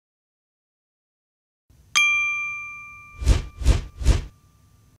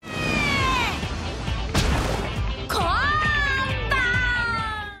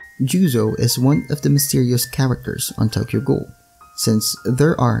Juuzou is one of the mysterious characters on Tokyo Ghoul, since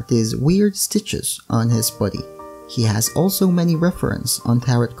there are these weird stitches on his body. He has also many references on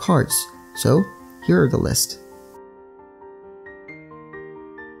tarot cards, so here are the list.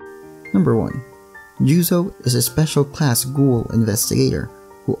 Number 1. Juuzou is a special class ghoul investigator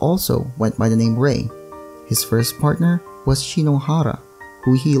who also went by the name Rei. His first partner was Shinohara,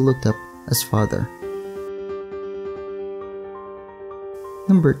 who he looked up as father.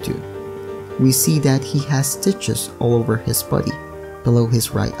 Number 2. We see that he has stitches all over his body, below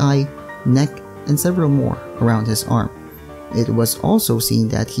his right eye, neck, and several more around his arm. It was also seen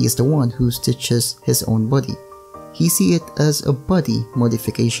that he is the one who stitches his own body. He sees it as a body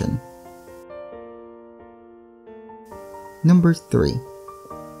modification. Number 3.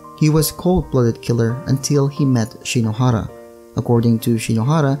 He was a cold-blooded killer until he met Shinohara. According to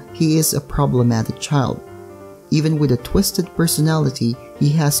Shinohara, he is a problematic child. Even with a twisted personality, he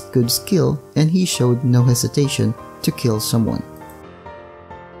has good skill and he showed no hesitation to kill someone.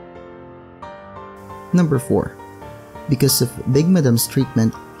 Number 4. Because of Big Madam's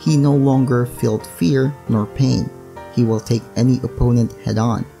treatment, he no longer felt fear nor pain. He will take any opponent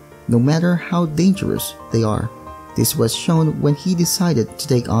head-on, no matter how dangerous they are. This was shown when he decided to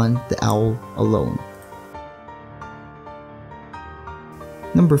take on the owl alone.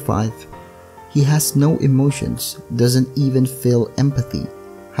 Number 5. He has no emotions, doesn't even feel empathy.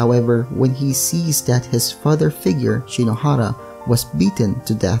 However, when he sees that his father figure, Shinohara, was beaten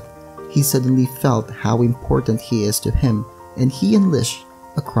to death, he suddenly felt how important he is to him, and he unleashed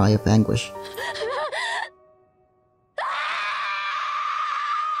a cry of anguish.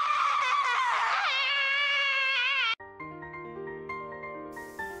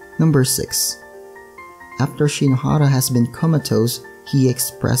 Number 6. After Shinohara has been comatose, he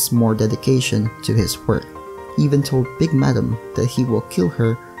expressed more dedication to his work. He even told Big Madam that he will kill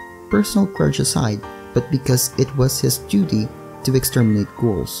her, personal grudge aside, but because it was his duty to exterminate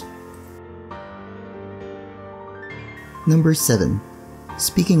ghouls. Number 7.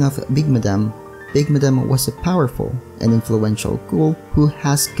 Speaking of Big Madam was a powerful and influential ghoul who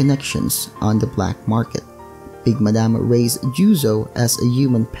has connections on the black market. Big Madam raised Juuzou as a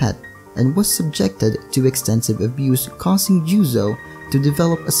human pet and was subjected to extensive abuse, causing Juuzou to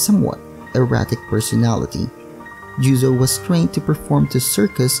develop a somewhat erratic personality. Juuzou was trained to perform to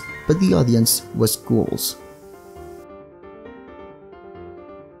circus, but the audience was ghouls.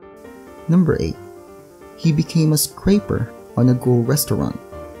 Number 8. He became a scraper on a ghoul restaurant.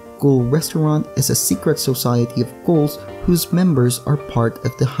 Ghoul Restaurant is a secret society of ghouls whose members are part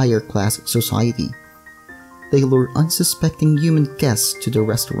of the higher class society. They lure unsuspecting human guests to the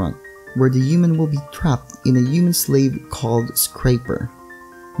restaurant, where the human will be trapped in a human slave called Scraper.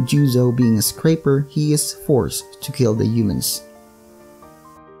 Juuzou being a scraper, he is forced to kill the humans.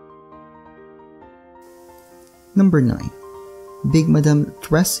 Number 9. Big Madam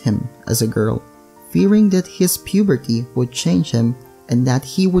dressed him as a girl, fearing that his puberty would change him and that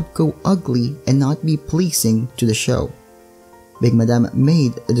he would go ugly and not be pleasing to the show. Big Madam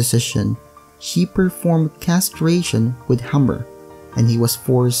made a decision. She performed castration with hammer, and he was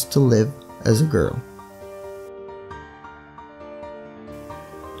forced to live as a girl.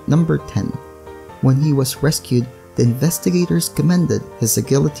 Number 10. When he was rescued, the investigators commended his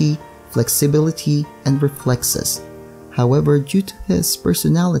agility, flexibility, and reflexes. However, due to his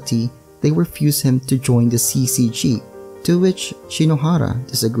personality, they refused him to join the CCG, to which Shinohara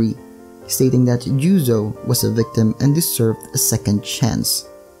disagreed, stating that Juuzou was a victim and deserved a second chance.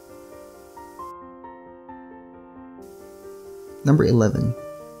 Number 11.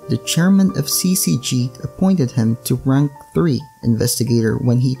 The chairman of CCG appointed him to rank 3 investigator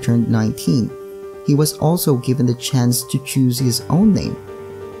when he turned 19. He was also given the chance to choose his own name.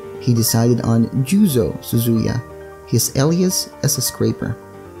 He decided on Juuzou Suzuya, his alias as a scraper.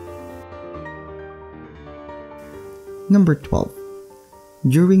 Number 12.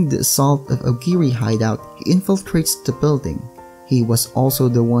 During the assault of Ogiri hideout, he infiltrates the building. He was also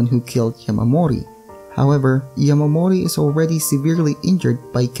the one who killed Yamamori. However, Yamamori is already severely injured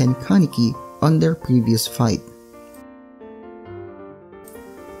by Ken Kaneki on their previous fight.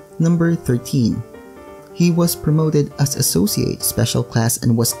 Number 13. He was promoted as Associate Special Class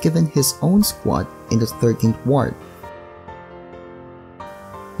and was given his own squad in the 13th Ward.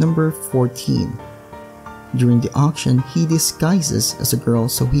 Number 14. During the auction, he disguises as a girl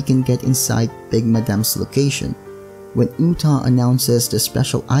so he can get inside Big Madam's location. When Uta announces the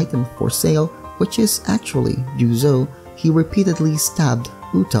special item for sale, which is actually Juuzou, he repeatedly stabbed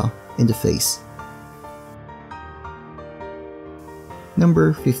Uta in the face.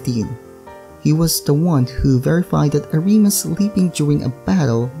 Number 15. He was the one who verified that Arima sleeping during a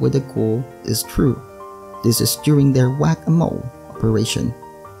battle with a ghoul is true. This is during their Whack-A-Mole operation.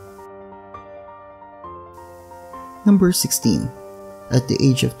 Number 16. At the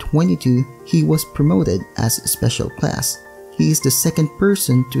age of 22, he was promoted as a special class. He is the second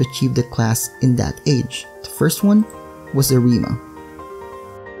person to achieve the class in that age. The first one was Arima.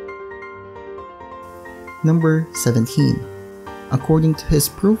 Number 17. According to his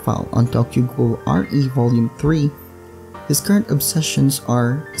profile on Tokyo Ghoul RE Volume 3, his current obsessions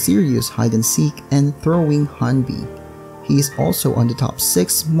are serious hide-and-seek and throwing Hanbi. He is also on the top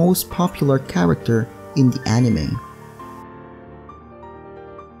 6 most popular character in the anime.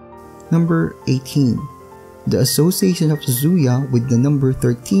 Number 18. The association of Zuya with the number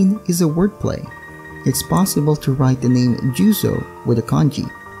 13 is a wordplay. It's possible to write the name Juuzou with a kanji,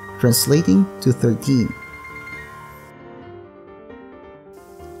 translating to 13.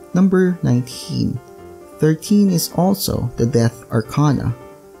 Number 19. 13 is also the Death Arcana.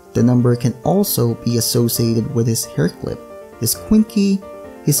 The number can also be associated with his hair clip, his Quinky,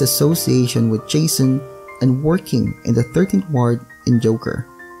 his association with Jason, and working in the 13th ward in Joker.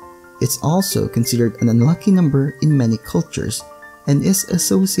 It's also considered an unlucky number in many cultures and is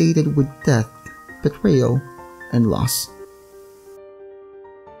associated with death, betrayal, and loss.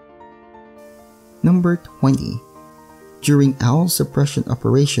 Number 20. During Owl Suppression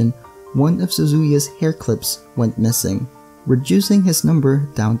Operation, one of Suzuya's hair clips went missing, reducing his number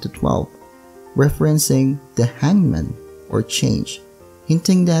down to 12, referencing the Hangman or change,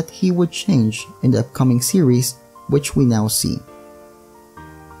 hinting that he would change in the upcoming series, which we now see.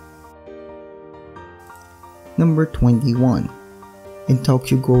 Number 21. In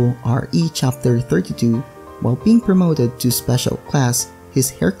Tokyo Ghoul RE Chapter 32, while being promoted to Special Class, his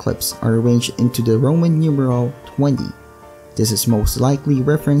hair clips are arranged into the Roman numeral 20. This is most likely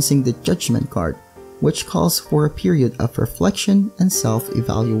referencing the Judgment card, which calls for a period of reflection and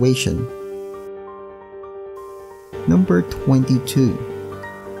self-evaluation. Number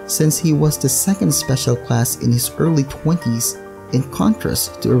 22. Since he was the second special class in his early 20s, in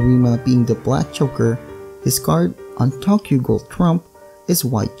contrast to Arima being the Black Joker, his card on Tokyo Ghoul Trump is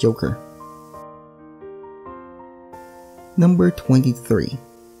White Joker. Number 23.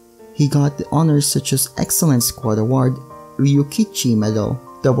 He got the honors such as Excellent Squad Award, Ryukichi Medal,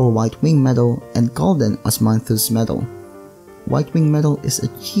 Double White Wing Medal, and Golden Osmanthus Medal. White Wing Medal is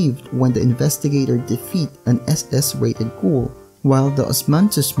achieved when the investigator defeats an SS-rated ghoul, while the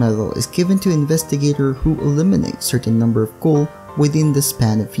Osmanthus Medal is given to investigator who eliminates certain number of ghoul within the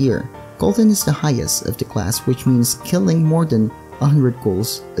span of year. Golden is the highest of the class, which means killing more than 100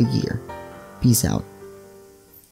 ghouls a year. Peace out.